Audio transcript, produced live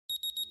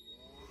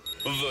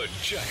The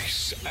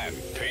Jace and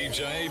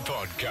PJ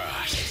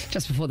Podcast.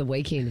 Just before the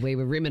weekend, we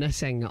were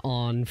reminiscing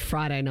on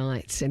Friday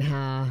nights and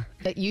how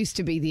it used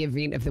to be the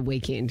event of the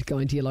weekend,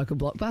 going to your local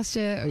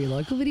Blockbuster or your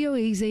local Video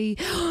Easy,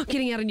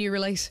 getting out a new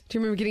release. Do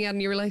you remember getting out a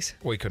new release?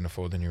 We couldn't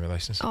afford the new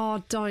releases.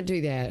 Oh, don't do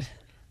that.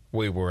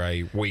 We were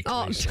a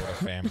weekly sort of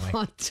family.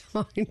 Oh,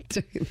 don't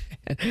do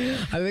that.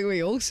 I think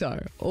we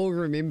also all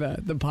remember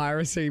the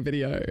piracy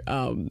video,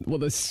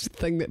 this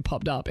thing that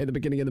popped up at the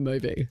beginning of the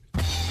movie.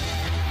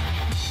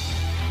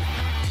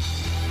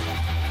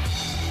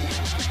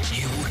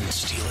 You wouldn't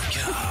steal a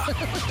car.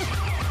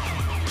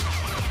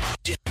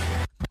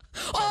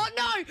 Oh,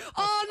 no!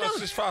 Oh, no! It's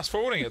just fast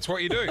forwarding. It's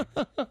what you do.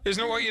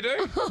 Isn't it what you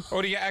do?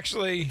 Or do you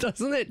actually...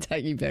 Doesn't it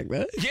take you back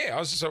there? Yeah,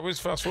 it was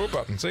fast forward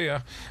button. See ya.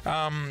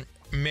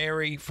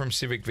 Mary from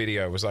Civic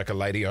Video was like a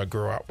lady I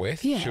grew up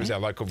with. Yeah. She was our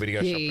local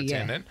video shop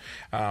attendant.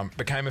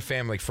 Became a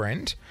family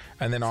friend.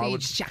 And then So I you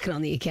would... just chuck it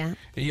on the account?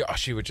 Yeah,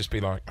 she would just be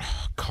like,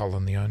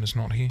 Colin, the owner's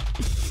not here.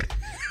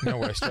 No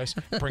worries, Jace.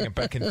 Bring it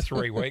back in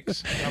 3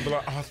 weeks. And I'd be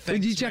like, oh, thanks,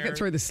 Would you chuck Mary. it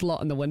through the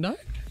slot in the window?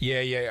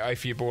 Yeah,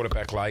 if you bought it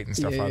back late and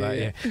stuff Yeah, like that,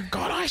 yeah. yeah.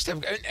 God, I used to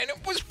have, and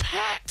it was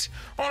packed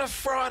on a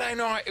Friday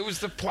night. It was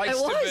the place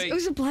to be. It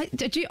was a place.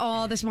 Did you?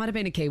 Oh, this might have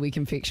been a Kiwi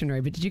confectionery,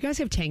 but did you guys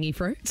have tangy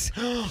fruits?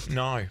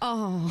 No.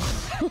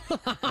 Oh,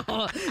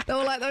 they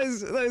were like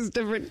those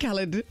different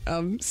coloured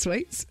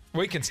sweets.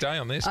 We can stay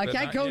on this. Okay,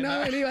 but cool. yeah,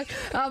 No, anyway,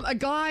 a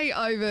guy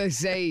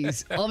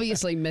overseas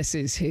obviously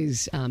misses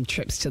his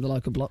trips to the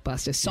local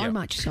Blockbuster so Yep.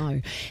 much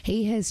so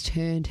he has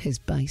turned his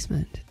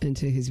basement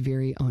into his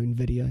very own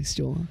video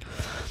store.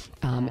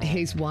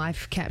 His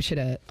wife captured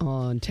it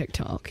on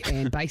TikTok,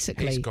 and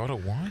basically He's got a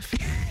wife?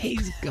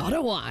 he's got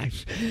a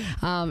wife,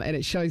 and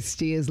it shows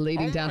stairs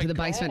leading Oh down my to the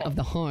basement God. of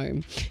the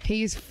home.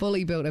 He has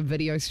fully built a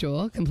video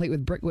store, complete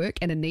with brickwork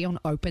and a neon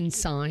open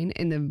sign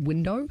in the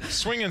window.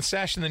 Swing and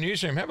sash in the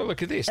newsroom. Have a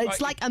look at this. It's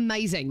like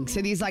amazing.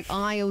 So there's like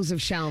aisles of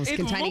shelves It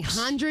containing looks-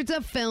 hundreds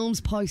of films,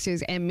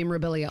 posters, and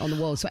memorabilia on the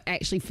wall. So it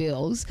actually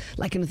feels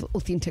like an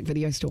authentic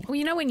video store. Well,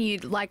 you know when you,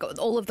 like,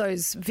 all of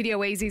those Video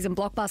Easies and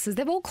Blockbusters,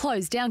 they've all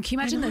closed down. Can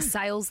you imagine the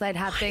sales they'd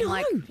have being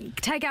like,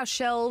 take our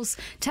shelves,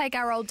 take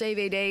our old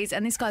DVDs,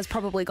 and this guy's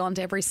probably gone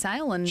to every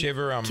sale and Do you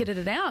ever, kitted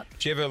it out.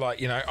 Do you ever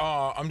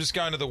I'm just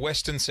going to the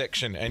Western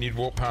section, and you'd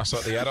walk past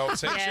like the adult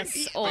section?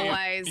 Yes,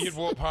 always. You'd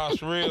walk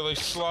past really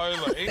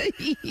slowly,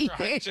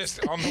 right,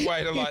 just on the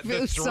way to like You the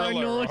feel so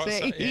Thriller or naughty.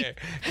 something.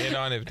 Yeah, no,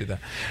 I never did that.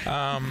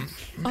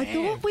 I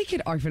thought we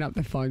could open up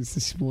the phones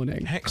this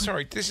morning. Hey,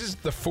 sorry, this is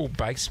the full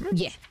basement?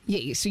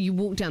 Yeah. So you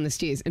walk down the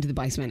stairs into the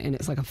basement, and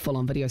it's like a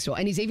full-on video store.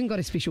 And he's even got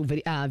a special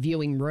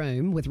viewing room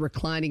with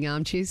reclining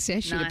armchairs.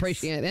 Sash, you'd Nice.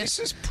 appreciate that. This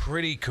is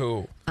pretty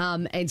cool.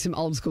 And some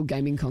old-school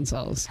gaming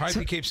consoles. Hope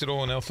he keeps it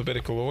all in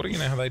alphabetical order. You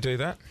know how they do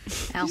that?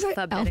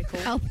 Alphabetical.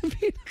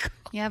 Alphabetical.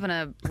 You're having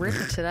a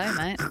ripper today,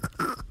 mate.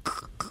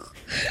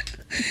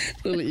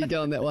 We'll let you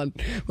go on that one.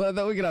 Well, I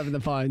thought we could open the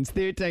phones.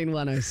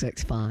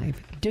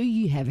 131065. Do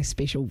you have a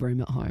special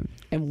room at home?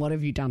 And what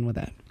have you done with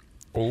it?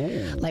 Oh,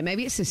 Like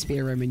maybe it's a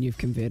spare room and you've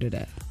converted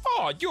it.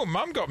 your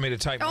mum got me to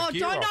take my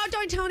gear off.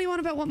 Don't tell anyone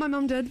about what my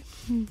mum did.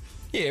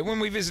 Yeah, when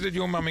we visited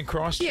your mum in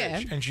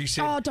Christchurch, and she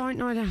said, don't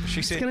know. She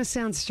It's said- going to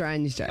sound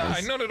strange,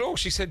 Jace. no, not at all.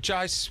 She said,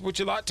 Jace, would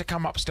you like to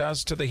come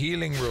upstairs to the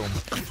healing room?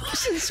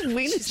 Since when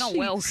is not she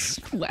Welsh.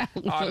 Well, I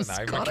don't know.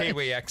 My Scottish.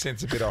 Kiwi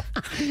accent's a bit off.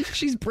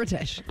 She's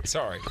British.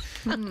 Sorry.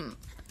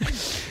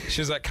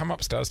 She was like, come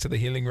upstairs to the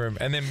healing room.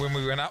 And then when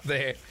we went up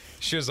there,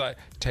 she was like,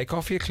 take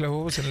off your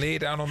clothes and lay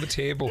down on the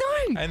table.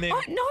 No, And then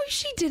no,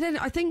 she didn't.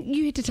 I think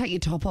you had to take your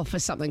top off for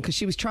something because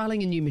she was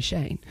trialing a new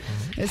machine.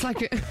 It's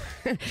like,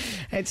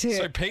 it's her.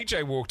 so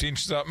PJ walked in.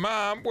 She's like,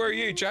 Mum, where are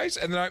you,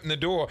 Jace? And then opened the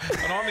door.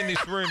 And I'm in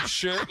this room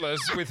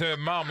shirtless with her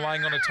mum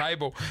laying on a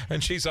table.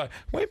 And she's like,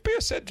 won't be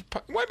a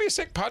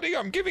sec, Puddy.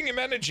 I'm giving him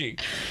energy.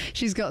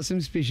 She's got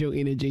some special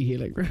energy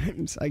healing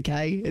rooms,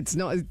 okay? It's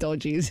not as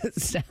dodgy as it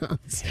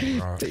sounds.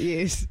 Right. But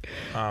yes.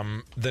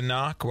 The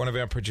Narc, one of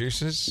our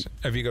producers,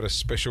 have you got a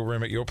special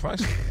room at your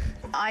place?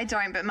 I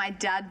don't, but my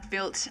dad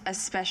built a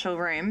special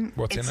room.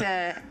 What's in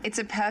it? It's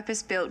a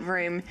purpose-built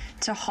room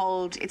to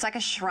hold. It's like a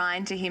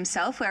shrine to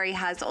himself, where he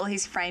has all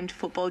his framed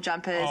football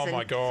jumpers Oh,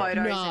 my and God.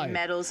 photos No. and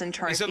medals and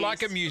trophies. Is it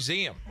like a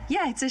museum?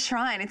 Yeah, it's a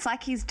shrine. It's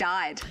like he's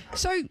died.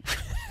 So,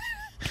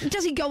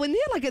 does he go in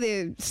there like are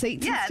there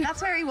seats? Yeah, and stuff?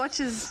 that's where he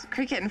watches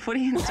cricket and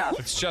footy and stuff.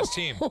 It's just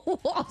him.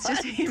 It's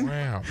just him.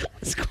 Wow.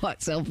 It's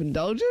quite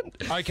self-indulgent.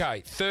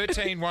 Okay,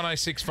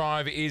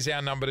 131065 is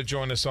our number to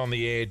join us on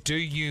the air. Do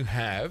you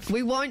have...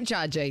 We won't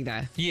judge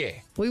either. Yeah.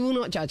 We will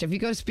not judge. If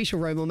you've got a special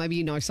room, or maybe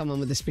you know someone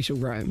with a special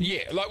room.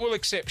 Yeah, like we'll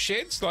accept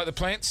sheds, like the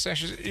plants.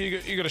 Sasha,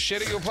 you got a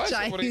shed at your place?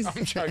 Or what are you- Jace.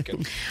 I'm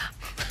joking.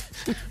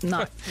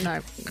 No,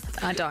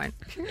 I don't.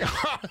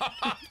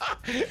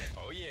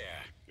 Oh, yeah.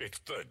 It's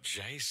the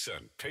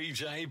Jason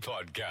PJ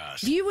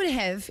Podcast. If you would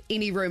have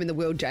any room in the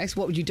world, Jace,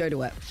 what would you do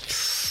to it?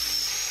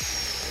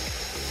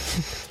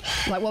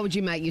 Like, what would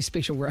you make your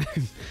special room?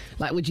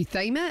 Like, would you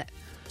theme it?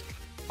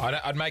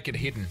 I'd make it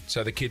hidden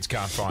so the kids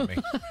can't find me.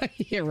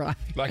 Yeah, right.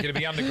 Like it'd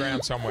be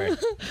underground somewhere.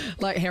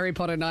 Like Harry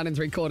Potter 9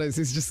 3/4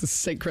 is just a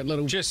secret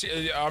little... Just,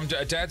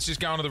 Dad's just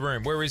going to the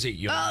room. Where is he?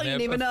 You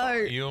never know.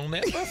 You'll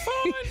never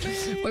find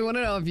me. We want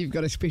to know if you've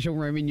got a special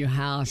room in your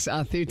house.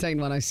 13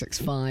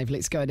 1065.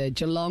 Let's go to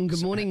Geelong.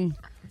 Good morning.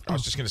 I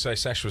was just going to say,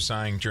 Sash was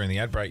saying during the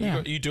ad break,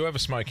 you do have a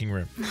smoking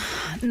room.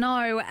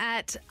 No,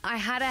 I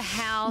had a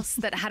house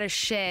that had a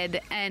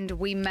shed and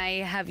we may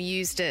have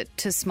used it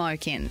to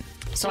smoke in.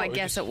 So I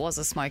guess it was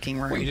a smoking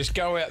room. Well, you just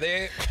go out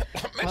there.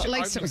 Well, at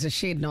least it was a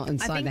shed, not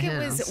inside the house. I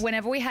think it was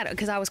whenever we had it,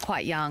 because I was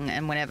quite young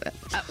and whenever,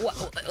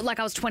 like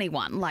I was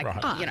 21, you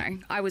know,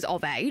 I was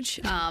of age.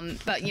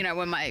 But, you know,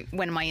 when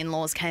my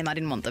in-laws came, I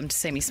didn't want them to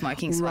see me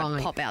smoking, so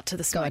I'd pop out to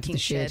the smoking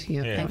shed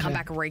and come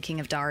back reeking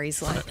of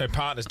durries. Like. Her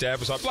partner's dad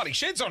was like, bloody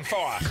shed's on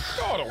fire.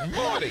 God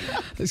almighty.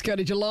 Let's go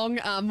to Geelong.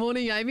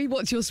 Morning, Amy.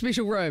 What's your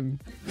special room?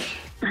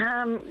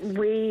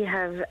 We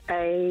have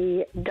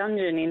a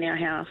dungeon in our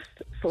house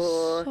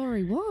for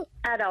what?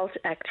 adult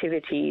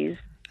activities.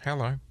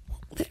 Hello.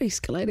 That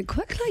escalated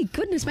quickly.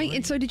 Goodness me.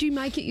 And so did you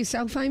make it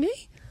yourself, Amy?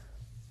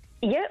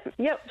 Yep.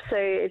 So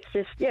it's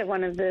just,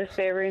 one of the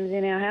spare rooms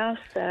in our house,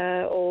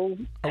 all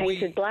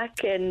painted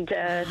black and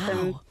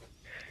some...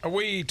 Are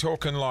we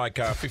talking like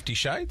 50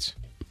 Shades?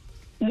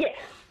 Yes,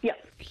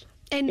 yep.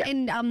 And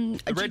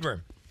the red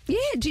room? Yeah.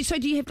 Do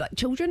you have like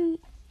children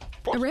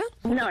around?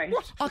 No.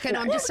 What? Okay,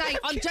 no, I'm just saying,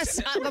 I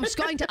was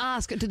going to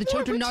ask, do the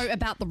children know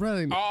about the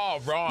room?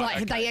 Oh, right. Like,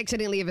 have they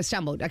accidentally ever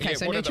stumbled? Okay,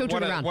 so no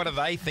children around. What do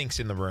they think's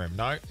in the room?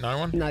 No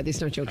one? No,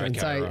 there's no children,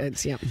 so right.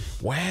 it's,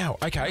 Wow.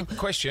 Okay,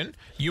 question.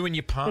 You and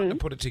your partner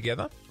put it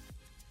together?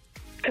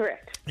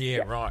 Correct.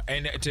 Yeah, right.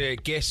 And to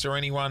guests or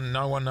anyone,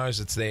 no one knows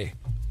it's there?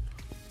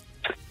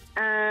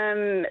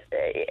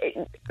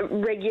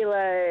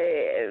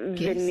 Regular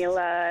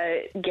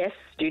vanilla guests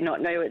do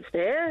not know it's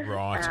there.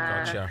 Right,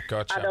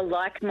 gotcha. Other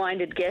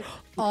like-minded guests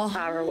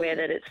are aware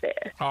that it's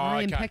there. Oh,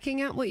 I am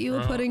picking up what you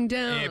were putting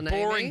down. Yeah,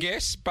 boring Amy.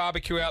 guests,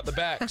 barbecue out the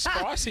back.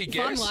 Spicy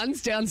guests. Fun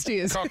ones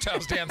downstairs.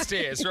 Cocktails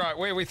downstairs. Right,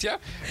 we're with you.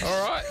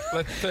 All right,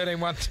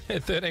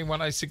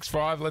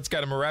 131065. Let's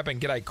go to Moorabbin.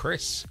 G'day,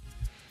 Chris.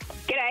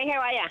 G'day, how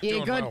are you? Yeah,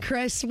 Doing good, well.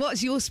 Chris.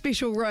 What's your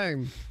special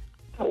room?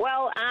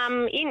 Well,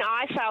 in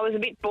ISA, I was a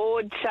bit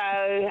bored, so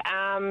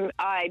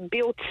I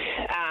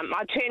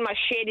turned my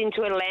shed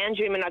into a lounge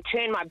room and I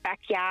turned my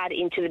backyard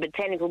into the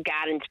botanical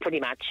gardens pretty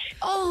much.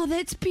 Oh,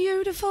 that's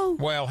beautiful.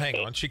 Well,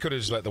 hang on. She could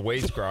have just let the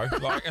weeds grow.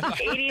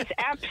 It is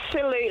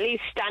absolutely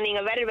stunning.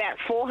 I've added about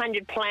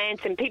 400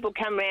 plants and people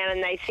come around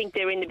and they think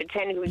they're in the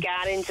botanical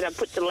gardens, and I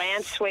put the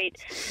lounge suite,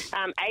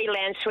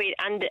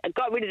 under,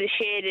 got rid of the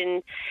shed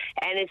and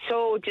it's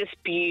all just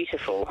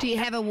beautiful. Do you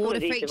have a water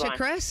It is feature, divine.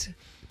 Chris?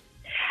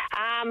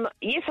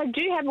 Yes, I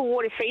do have a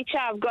water feature.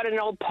 I've got an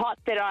old pot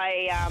that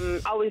I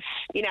was,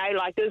 there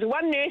was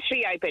one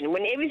nursery open.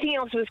 When everything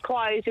else was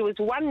closed, there was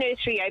one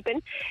nursery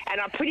open,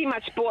 and I pretty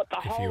much bought the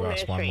If whole you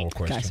nursery. ask one more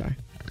question. Okay, sorry.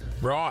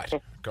 Right,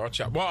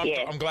 gotcha. Well,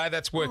 Yeah. I'm glad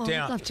that's worked I'd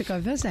out. love to go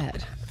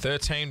visit.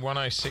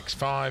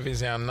 131065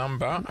 is our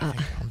number. I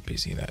think I'm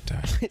busy that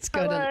day. Let's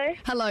go to...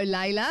 Hello,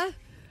 Layla.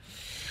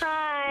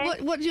 Hi.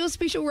 What's your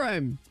special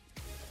room?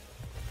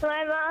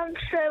 My mum,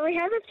 so we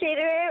have a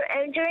theatre room,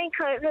 and during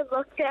COVID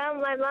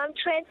lockdown, my mum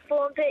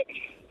transformed it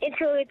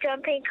into a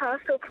jumping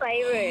castle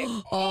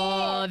playroom.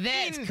 Oh,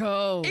 that's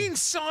cool.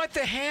 Inside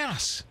the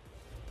house.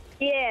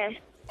 Yeah.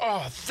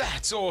 Oh,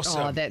 that's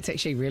awesome. Oh, that's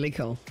actually really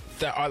cool.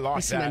 I like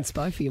There's some that.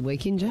 inspo for your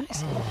weekend,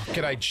 Jace.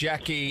 G'day,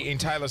 Jackie in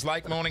Taylor's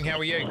Lake. Morning, how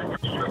are you?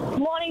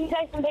 Morning,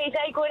 Jason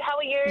PJ. Good, how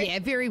are you? Yeah,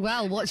 very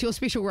well. What's your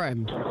special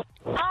room?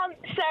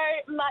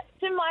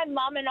 So my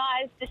mum and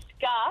I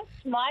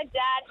discussed, my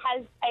dad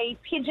has a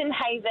pigeon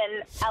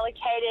haven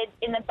allocated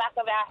in the back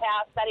of our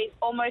house that is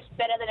almost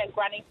better than a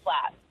granny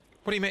flat.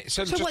 What do you mean?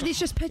 So what, there's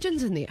just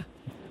pigeons in there?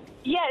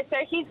 Yeah, so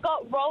he's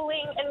got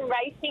rolling and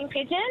racing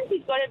pigeons.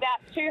 He's got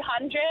about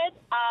 200.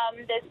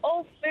 There's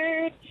all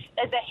food.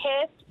 There's a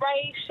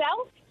hairspray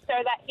shelf so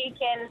that he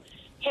can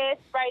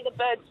hairspray the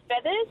birds'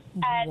 feathers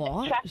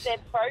and track their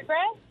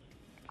progress.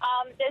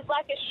 There's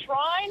like a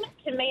shrine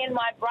to me and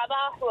my brother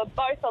who are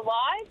both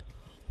alive.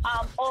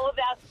 All of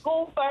our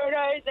school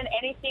photos and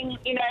anything,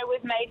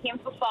 we've made him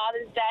for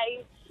Father's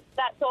Day,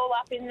 that's all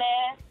up in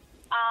there.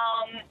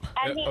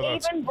 And he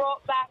even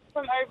brought back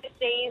from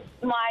overseas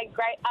my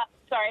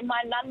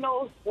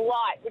Nunmel's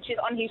light, which is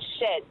on his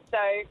shed. So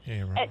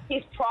it's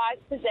his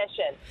prized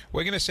possession.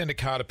 We're going to send a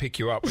car to pick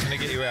you up. We're going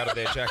to get you out of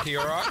there, Jackie,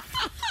 all right?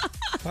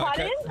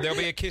 Pardon? There'll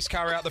be a KISS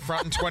car out the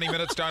front in 20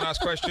 minutes. Don't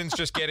ask questions.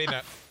 Just get in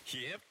it.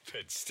 Yep,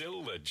 it's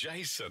still the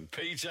Jason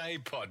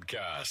PJ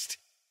podcast.